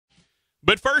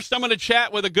But first, I'm going to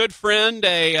chat with a good friend,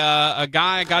 a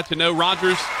guy I got to know,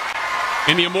 Rogers,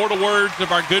 in the immortal words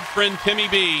of our good friend Timmy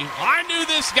B. I knew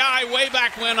this guy way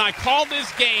back when. I called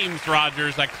his games,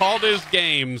 Rogers. I called his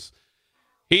games.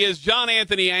 He is John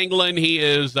Anthony Anglin. He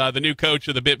is the new coach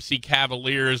of the BPCC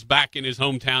Cavaliers back in his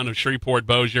hometown of Shreveport,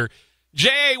 Bossier.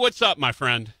 Jay, what's up, my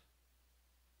friend?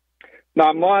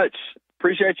 Not much.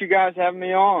 Appreciate you guys having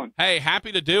me on. Hey,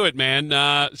 happy to do it, man.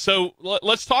 So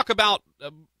let's talk about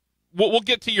we'll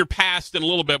get to your past in a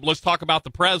little bit, but let's talk about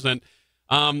the present.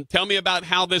 Tell me about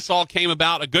how this all came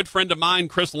about. A good friend of mine,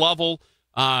 Chris Lovell,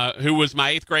 who was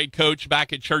my 8th grade coach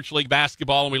back at Church League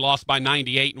basketball, and we lost by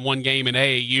 98 in one game in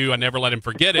AAU. I never let him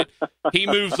forget it. He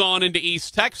moves on into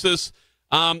East Texas.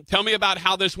 Tell me about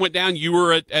how this went down. You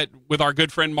were with our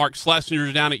good friend Mark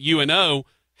Schlesinger down at UNO.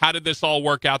 How did this all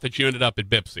work out that you ended up at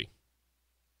BPCC?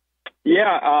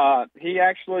 Yeah, he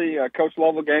actually, Coach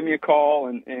Lovell gave me a call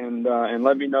and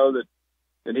let me know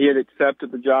that he had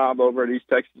accepted the job over at East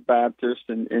Texas Baptist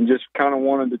and just kind of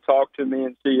wanted to talk to me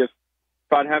and see if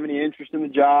I'd have any interest in the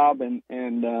job.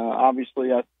 And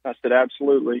obviously I said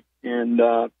absolutely, and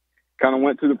kind of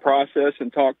went through the process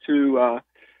and talked to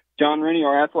John Rennie,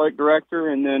 our athletic director,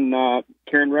 and then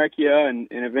Karen Recchia and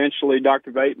eventually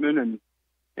Dr. Bateman,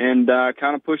 and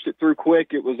kind of pushed it through quick.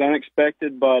 It was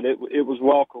unexpected, but it was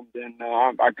welcomed, and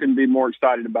I couldn't be more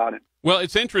excited about it. Well,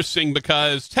 it's interesting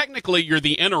because technically you're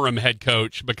the interim head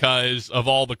coach because of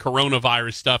all the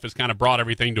coronavirus stuff has kind of brought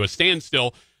everything to a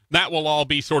standstill. That will all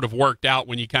be sort of worked out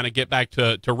when you kind of get back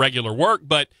to regular work.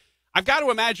 But I've got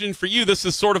to imagine for you this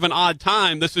is sort of an odd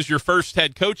time. This is your first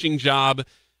head coaching job.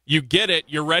 You get it.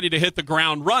 You're ready to hit the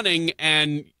ground running,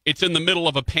 and it's in the middle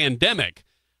of a pandemic.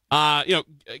 Kind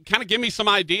of give me some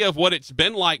idea of what it's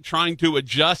been like trying to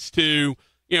adjust to,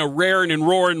 raring and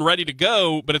roaring, ready to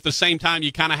go, but at the same time,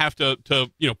 you kind of have to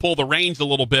pull the reins a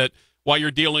little bit while you're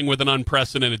dealing with an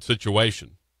unprecedented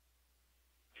situation.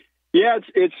 Yeah,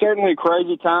 it's certainly a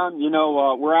crazy time.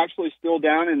 We're actually still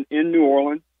down in New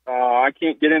Orleans. I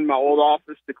can't get in my old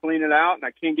office to clean it out, and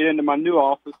I can't get into my new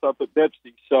office up at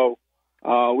BPCC. So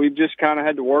we've just kind of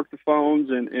had to work the phones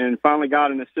and finally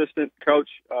got an assistant coach,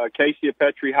 Casey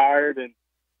Petrie, hired,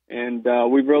 and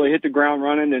we've really hit the ground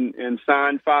running and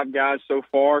signed 5 guys so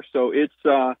far. So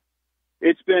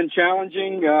it's been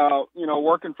challenging,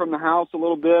 working from the house a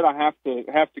little bit. I have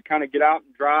to kind of get out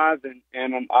and drive,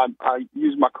 and I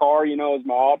use my car, as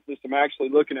my office. I'm actually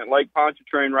looking at Lake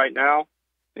Pontchartrain right now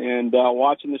and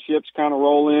watching the ships kind of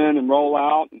roll in and roll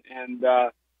out. And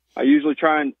I usually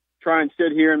try and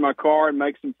sit here in my car and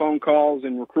make some phone calls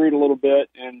and recruit a little bit.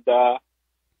 And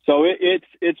so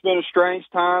it's been a strange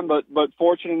time, but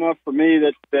fortunate enough for me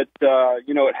that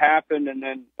it happened. And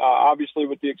then obviously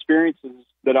with the experiences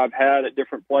that I've had at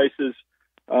different places,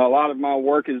 a lot of my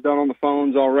work is done on the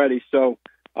phones already. So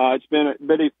it's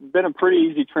been a pretty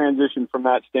easy transition from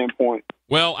that standpoint.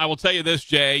 Well, I will tell you this,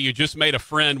 Jay. You just made a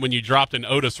friend when you dropped an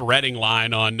Otis Redding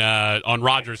line on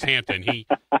Rogers Hampton. He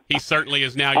certainly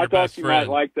is now your best friend. I thought you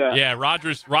might like that. Yeah,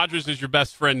 Rogers is your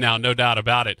best friend now, no doubt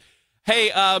about it.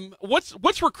 Hey,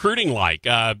 what's recruiting like?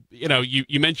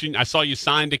 You mentioned I saw you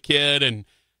signed a kid, and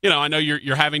I know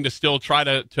you're having to still try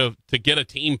to get a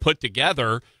team put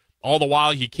together. All the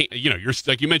while you can't, you're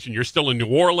like you mentioned, you're still in New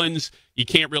Orleans. You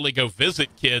can't really go visit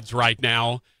kids right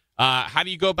now. How do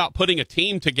you go about putting a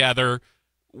team together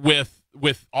with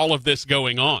all of this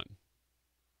going on?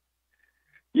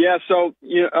 Yeah, so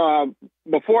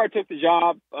before I took the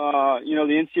job,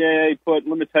 the NCAA put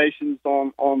limitations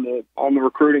on the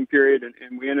recruiting period,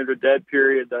 and we entered a dead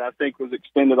period that I think was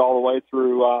extended all the way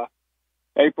through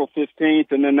April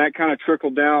 15th, and then that kind of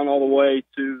trickled down all the way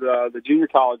to the junior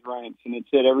college ranks, and it's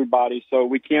hit everybody. So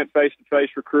we can't face-to-face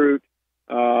recruit.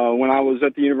 When I was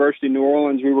at the University of New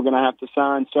Orleans, we were going to have to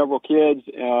sign several kids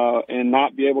and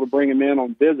not be able to bring them in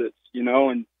on visits,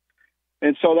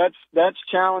 and so that's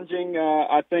challenging,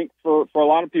 I think, for a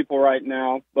lot of people right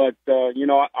now. But,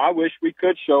 I wish we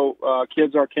could show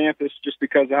kids our campus just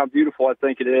because of how beautiful I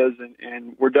think it is,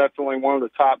 and we're definitely one of the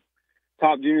top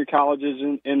junior colleges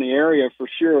in the area for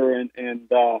sure. And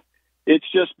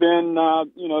it's just been,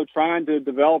 trying to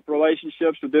develop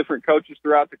relationships with different coaches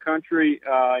throughout the country,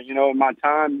 in my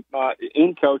time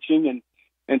in coaching.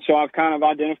 And so I've kind of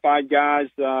identified guys,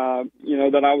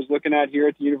 that I was looking at here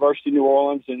at the University of New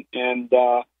Orleans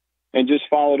and just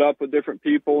followed up with different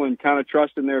people and kind of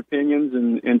trusting their opinions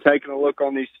and taking a look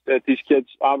at these kids,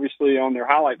 obviously on their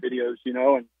highlight videos,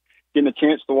 and getting a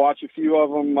chance to watch a few of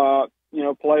them,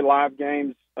 play live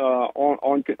games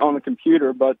on the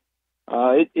computer. But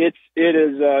it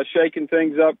is shaking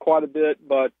things up quite a bit,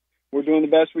 but we're doing the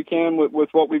best we can with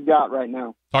what we've got right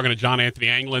now. Talking to John Anthony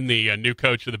Anglin, the new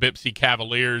coach of the BPCC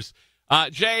Cavaliers.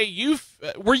 Jay,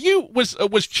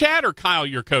 was Chad or Kyle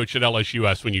your coach at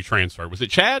LSUS when you transferred? Was it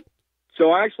Chad?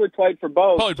 So I actually played for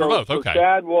both. Played for both. Okay. So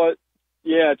Chad was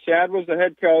the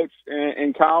head coach,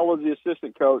 and Kyle was the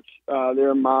assistant coach.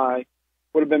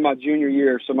 Would have been my junior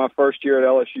year, so my first year at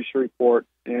LSU Shreveport,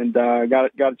 and got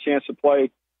a chance to play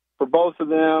for both of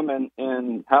them,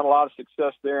 and had a lot of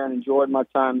success there, and enjoyed my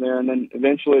time there. And then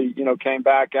eventually, came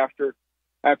back after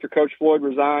Coach Floyd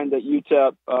resigned at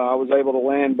UTEP. I was able to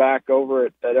land back over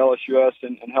at LSUS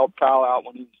and help Kyle out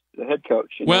when he was the head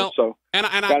coach. So I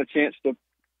got a chance to.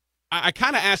 I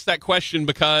kind of asked that question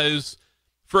because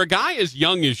for a guy as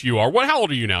young as you are, how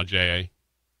old are you now, J.A.?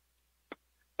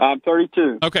 I'm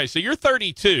 32. Okay, so you're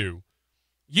 32.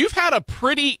 You've had a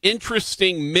pretty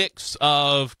interesting mix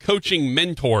of coaching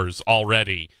mentors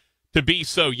already to be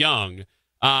so young.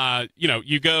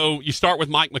 You start with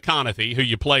Mike McConaughey, who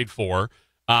you played for,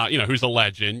 who's a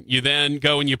legend. You then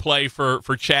go and you play for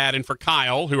Chad and for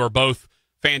Kyle, who are both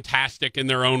fantastic in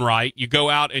their own right. You go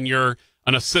out and you're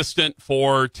an assistant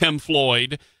for Tim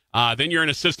Floyd. Then you're an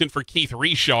assistant for Keith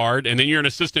Richard, and then you're an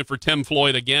assistant for Tim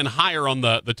Floyd again, higher on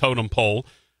the totem pole.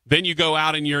 Then you go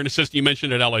out and you're an assistant, you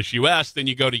mentioned at LSUS. Then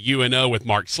you go to UNO with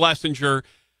Mark Schlesinger.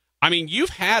 I mean, you've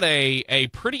had a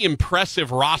pretty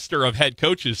impressive roster of head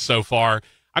coaches so far.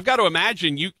 I've got to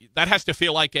imagine that has to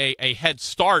feel like a head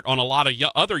start on a lot of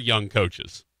other young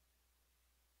coaches.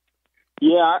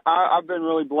 Yeah, I've been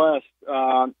really blessed.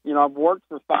 I've worked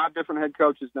for 5 different head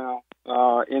coaches now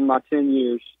in my 10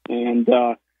 years, and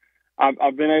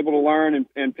I've been able to learn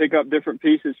and pick up different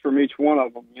pieces from each one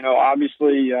of them.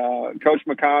 Obviously, Coach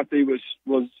McConaughey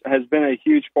has been a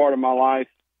huge part of my life.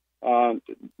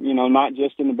 Not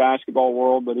just in the basketball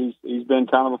world, but he's been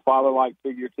kind of a father-like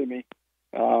figure to me.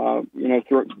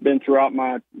 Been throughout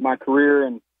my career,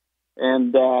 and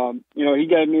he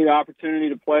gave me the opportunity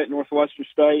to play at Northwestern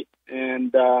State,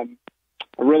 and I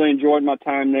really enjoyed my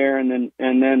time there. And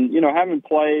then having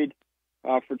played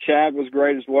for Chad was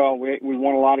great as well. We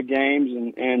won a lot of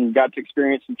games and got to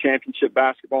experience some championship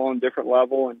basketball on a different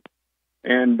level.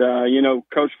 And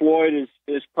Coach Floyd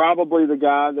is probably the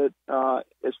guy that,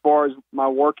 as far as my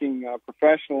working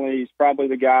professionally, he's probably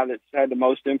the guy that's had the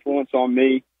most influence on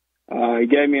me. He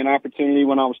gave me an opportunity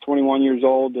when I was 21 years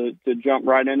old to jump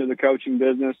right into the coaching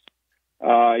business.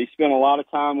 He spent a lot of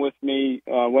time with me,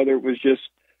 whether it was just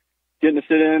getting to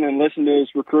sit in and listen to his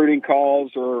recruiting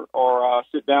calls or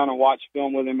sit down and watch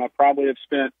film with him. I probably have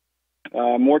spent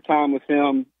more time with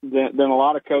him than a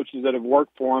lot of coaches that have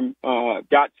worked for him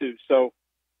got to. So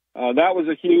that was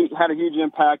had a huge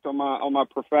impact on my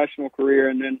professional career.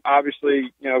 And then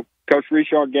obviously, Coach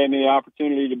Richard gave me the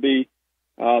opportunity to be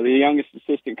the youngest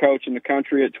assistant coach in the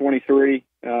country at 23.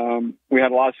 We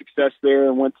had a lot of success there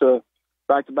and went to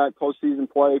back-to-back postseason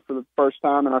play for the first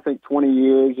time in, I think, 20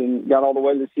 years, and got all the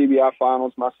way to the CBI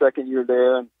finals my second year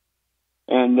there.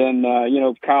 And then,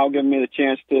 Kyle giving me the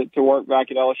chance to work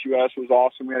back at LSUS was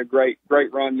awesome. We had a great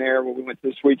run there where we went to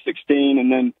the Sweet 16.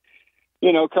 And then,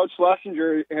 Coach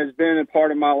Schlesinger has been a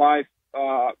part of my life,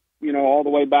 all the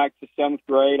way back to 7th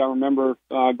grade. I remember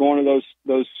going to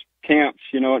those camps,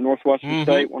 at Northwestern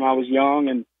State when I was young,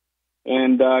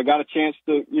 and got a chance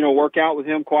to, work out with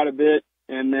him quite a bit.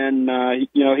 And then,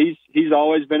 he's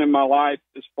always been in my life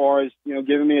as far as,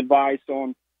 giving me advice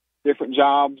on different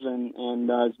jobs, and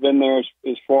has been there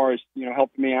as far as,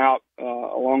 helping me out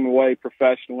along the way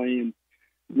professionally. And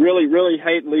really, really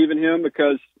hate leaving him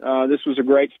because this was a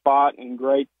great spot and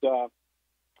great, got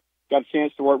a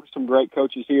chance to work with some great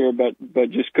coaches here, but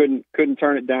just couldn't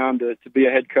turn it down to be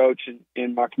a head coach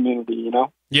in my community,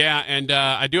 Yeah, and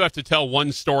I do have to tell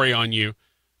one story on you.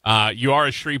 You are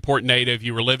a Shreveport native.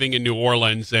 You were living in New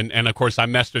Orleans, and of course, I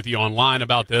messed with you online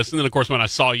about this. And then, of course, when I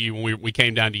saw you when we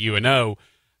came down to UNO,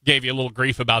 gave you a little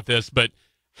grief about this. But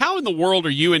how in the world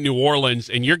are you in New Orleans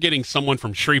and you're getting someone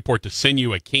from Shreveport to send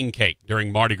you a king cake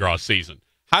during Mardi Gras season?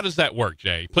 How does that work,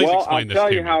 Jay? Please explain this to me. I'll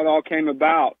tell you how it all came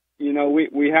about.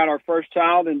 We had our first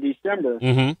child in December,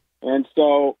 and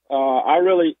so I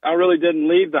really didn't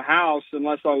leave the house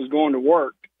unless I was going to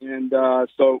work. And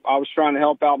so I was trying to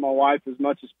help out my wife as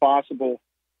much as possible,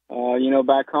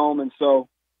 back home. And so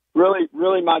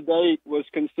really my day was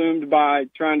consumed by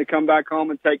trying to come back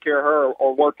home and take care of her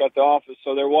or work at the office.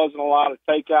 So there wasn't a lot of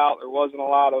takeout. There wasn't a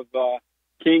lot of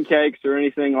king cakes or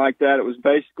anything like that. It was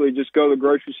basically just go to the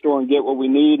grocery store and get what we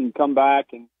need and come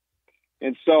back.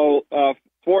 And so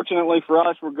fortunately for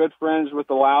us, we're good friends with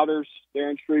the Louders there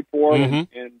in Shreveport.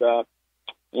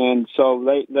 And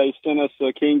so they sent us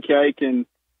a king cake, and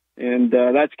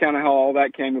that's kind of how all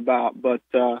that came about. But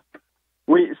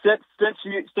since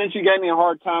you gave me a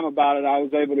hard time about it, I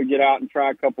was able to get out and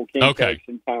try a couple king cakes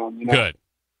in town. Good.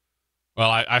 Well,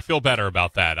 I feel better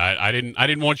about that. I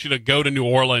didn't want you to go to New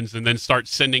Orleans and then start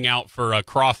sending out for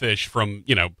crawfish from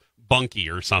Bunkie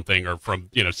or something, or from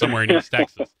somewhere in East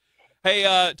Texas. Hey,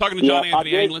 talking to John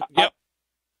Anthony Anglin. Yep.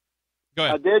 Go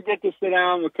ahead. I did get to sit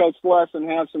down with Coach Bless and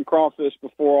have some crawfish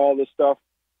before all this stuff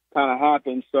kind of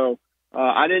happened. So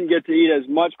I didn't get to eat as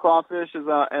much crawfish as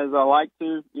I like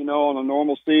to, on a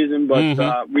normal season.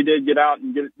 But we did get out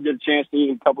and get a chance to eat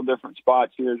in a couple different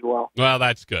spots here as well. Well,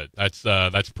 that's good.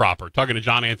 That's proper. Talking to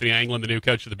John Anthony Anglin, the new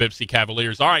coach of the BPCC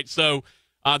Cavaliers. All right, so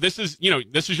this is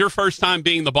your first time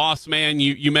being the boss man.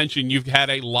 You mentioned you've had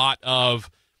a lot of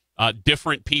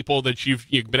different people that you've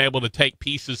been able to take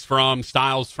pieces from,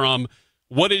 styles from.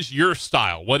 What is your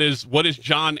style? What is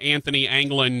John Anthony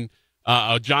Anglin?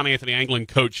 John Anthony Anglin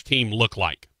coach team look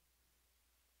like?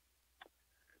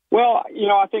 Well,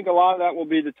 I think a lot of that will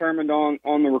be determined on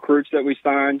the recruits that we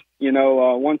signed.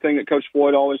 One thing that Coach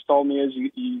Floyd always told me is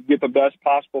you get the best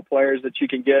possible players that you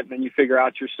can get, and then you figure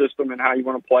out your system and how you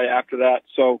want to play after that.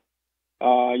 So,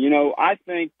 I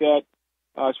think that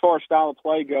as far as style of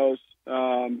play goes,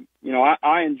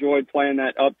 I enjoyed playing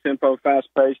that up-tempo,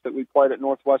 fast-paced that we played at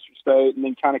Northwestern State and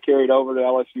then kind of carried over to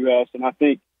LSUS. And I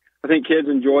think kids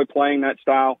enjoy playing that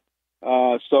style.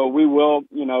 So we will,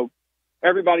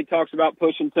 everybody talks about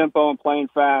pushing tempo and playing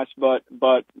fast, but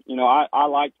I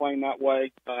like playing that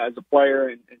way as a player.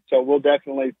 And so we'll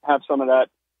definitely have some of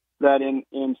that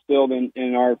instilled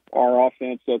in our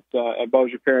offense at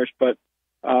Bossier Parish. But,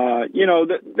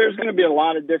 there's going to be a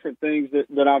lot of different things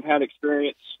that I've had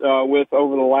experience with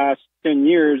over the last 10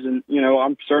 years. And,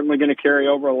 I'm certainly going to carry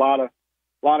over a lot of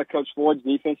Coach Floyd's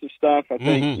defensive stuff. I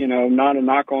think, not a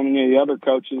knock on any of the other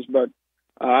coaches, but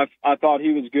I thought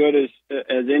he was good as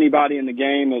anybody in the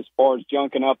game as far as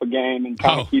junking up a game and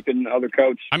kind of keeping the other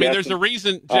coach. I mean, there's a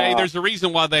reason, Jay, there's a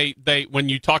reason why they when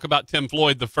you talk about Tim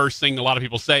Floyd, the first thing a lot of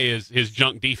people say is his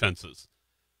junk defenses.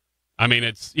 I mean,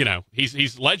 it's,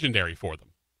 he's legendary for them.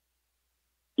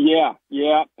 Yeah.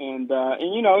 And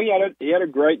he had a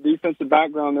great defensive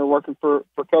background there working for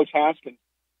Coach Haskins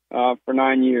for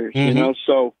 9 years,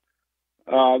 so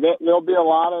there'll be a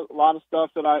lot of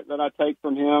stuff that I take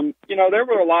from him. There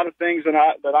were a lot of things that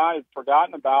I had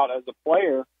forgotten about as a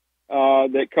player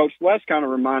that Coach Les kind of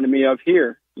reminded me of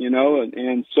here,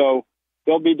 and so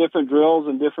there'll be different drills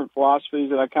and different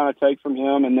philosophies that I kind of take from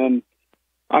him. And then,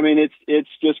 I mean, it's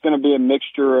just going to be a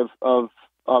mixture of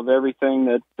everything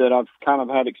that I've kind of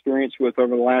had experience with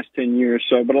over the last 10 years.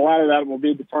 So, but a lot of that will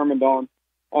be determined on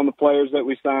the players that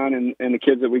we sign and the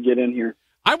kids that we get in here.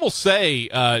 I will say,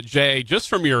 Jay, just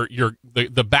from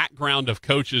the background of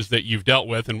coaches that you've dealt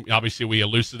with, and obviously we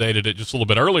elucidated it just a little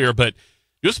bit earlier, but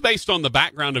just based on the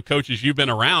background of coaches you've been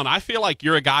around, I feel like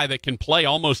you're a guy that can play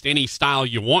almost any style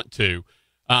you want to.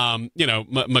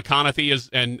 McConaughey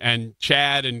and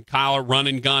Chad and Kyle are run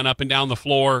and gun up and down the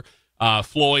floor.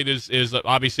 Floyd is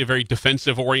obviously a very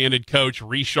defensive-oriented coach.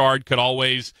 Richard could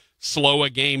always slow a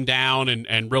game down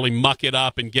and really muck it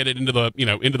up and get it into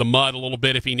the mud a little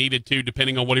bit if he needed to,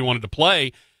 depending on what he wanted to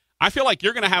play. I feel like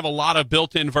you're going to have a lot of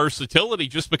built-in versatility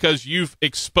just because you've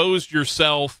exposed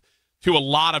yourself to a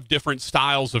lot of different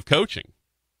styles of coaching.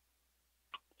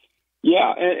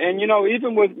 Yeah, and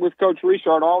even with Coach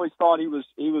Richard, I always thought he was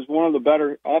one of the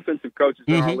better offensive coaches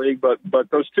in our league. But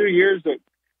those 2 years that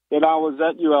I was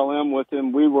at ULM with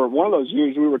him, we were one of those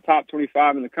years we were top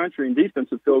 25 in the country in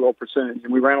defensive field goal percentage,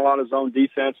 and we ran a lot of zone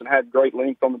defense and had great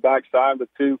length on the backside with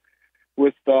two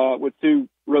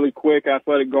really quick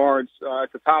athletic guards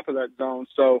at the top of that zone.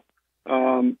 So,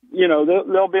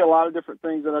 there'll be a lot of different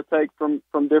things that I take from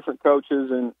different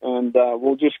coaches, and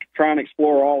we'll just try and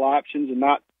explore all options and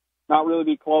not really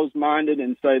be closed-minded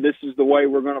and say this is the way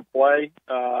we're going to play.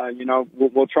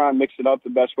 We'll try and mix it up the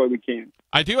best way we can.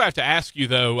 I do have to ask you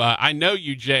though. I know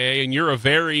you, Jay, and you're a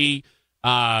very,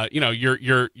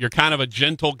 you're kind of a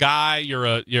gentle guy.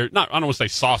 You're not. I don't want to say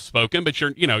soft-spoken, but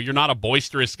you're not a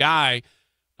boisterous guy.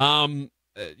 Are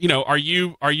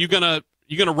you gonna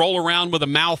roll around with a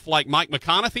mouth like Mike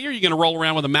McConaughey, or are you gonna roll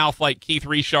around with a mouth like Keith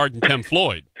Richard and Tim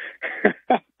Floyd?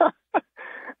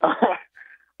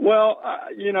 Well,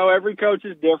 every coach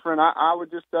is different. I would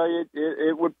just tell you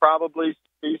it would probably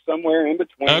be somewhere in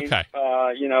between. Okay.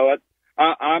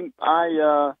 I'm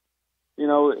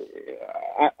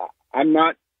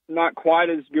not quite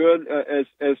as good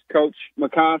as Coach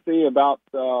McConaughey about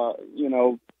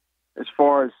as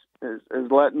far as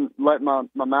letting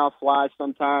my mouth fly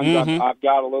sometimes. I've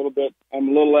got I'm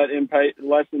a little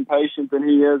less impatient than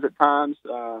he is at times.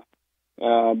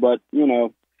 But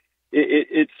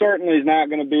it certainly is not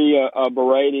going to be a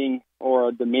berating or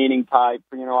a demeaning type.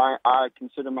 I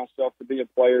consider myself to be a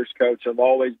player's coach. I've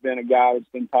always been a guy that's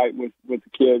been tight with the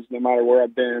kids no matter where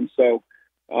I've been. So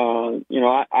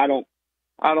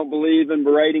I don't believe in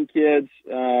berating kids.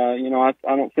 I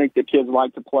don't think that kids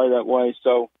like to play that way.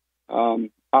 So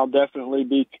I'll definitely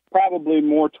be probably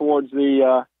more towards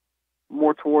the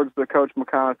Coach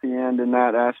McConaughey end in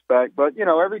that aspect. But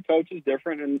every coach is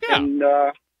different,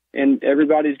 and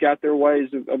everybody's got their ways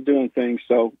of doing things.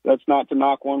 So that's not to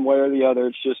knock one way or the other.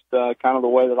 It's just kind of the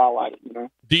way that I like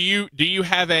it. Do you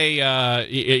have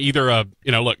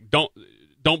look,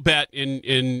 don't bet in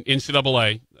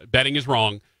NCAA. Betting is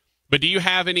wrong. But do you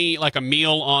have any, like, a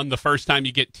meal on the first time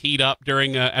you get teed up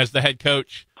during as the head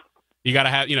coach? You got to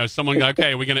have, someone go,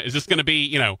 okay, is this going to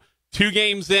be, 2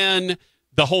 games in,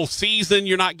 the whole season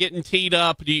you're not getting teed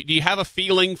up? Do you have a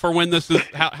feeling for when this is,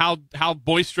 how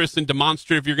boisterous and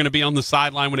demonstrative you're going to be on the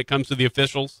sideline when it comes to the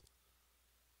officials?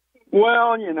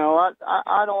 Well,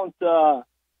 I don't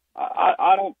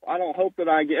hope that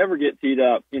I ever get teed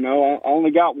up. I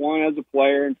only got one as a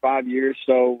player in 5 years.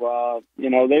 So,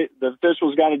 the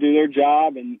officials got to do their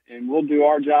job, and we'll do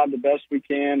our job the best we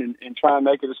can and try and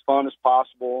make it as fun as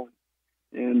possible.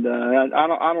 And I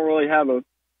don't really have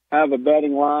a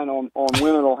betting line on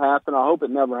when it'll happen. I hope it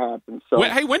never happens. So,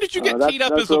 hey, when did you get teed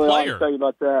up as a player? I'll tell you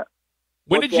about that.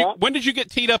 When did you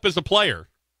get teed up as a player?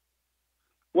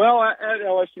 Well, at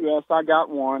LSUS, I got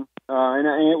one, and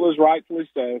it was rightfully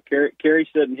so. Kerry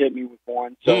Sitton hit me with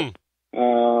one, so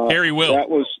Kerry will. That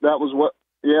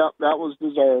was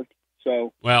deserved.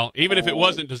 So, well, even if it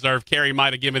wasn't deserved, Kerry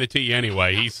might have given it to you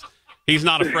anyway. He's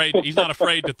not afraid. He's not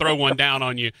afraid to throw one down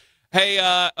on you. Hey,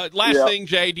 last thing,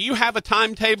 Jay, do you have a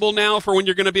timetable now for when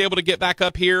you're going to be able to get back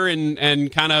up here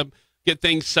and kind of get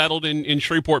things settled in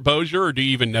Shreveport-Bossier, or do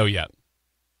you even know yet?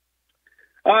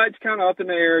 It's kind of up in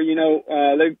the air.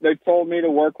 They've told me to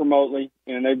work remotely,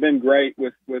 and they've been great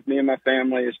with me and my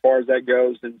family as far as that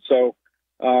goes. And so,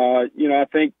 I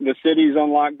think the city's on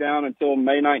lockdown until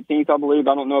May 19th, I believe.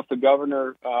 I don't know if the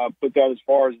governor put that as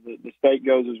far as the state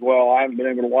goes as well. I haven't been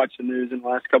able to watch the news in the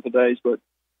last couple of days, but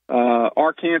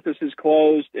our campus is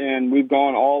closed, and we've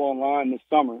gone all online this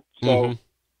summer. So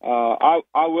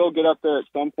I will get up there at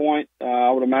some point,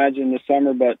 I would imagine this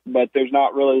summer, but there's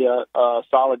not really a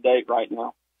solid date right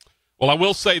now. Well, I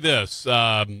will say this.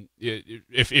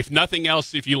 If nothing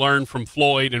else, if you learn from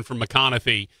Floyd and from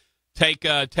McConaughey,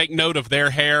 take note of their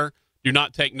hair. Do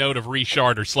not take note of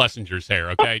Richard or Schlesinger's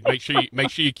hair, okay? Make sure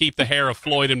you keep the hair of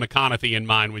Floyd and McConaughey in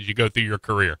mind when you go through your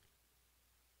career.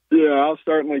 Yeah, I'll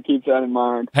certainly keep that in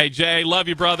mind. Hey, Jay, love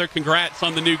you, brother. Congrats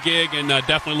on the new gig, and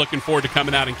definitely looking forward to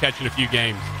coming out and catching a few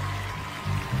games.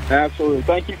 Absolutely.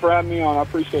 Thank you for having me on. I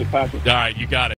appreciate it, Patrick. All right, you got it.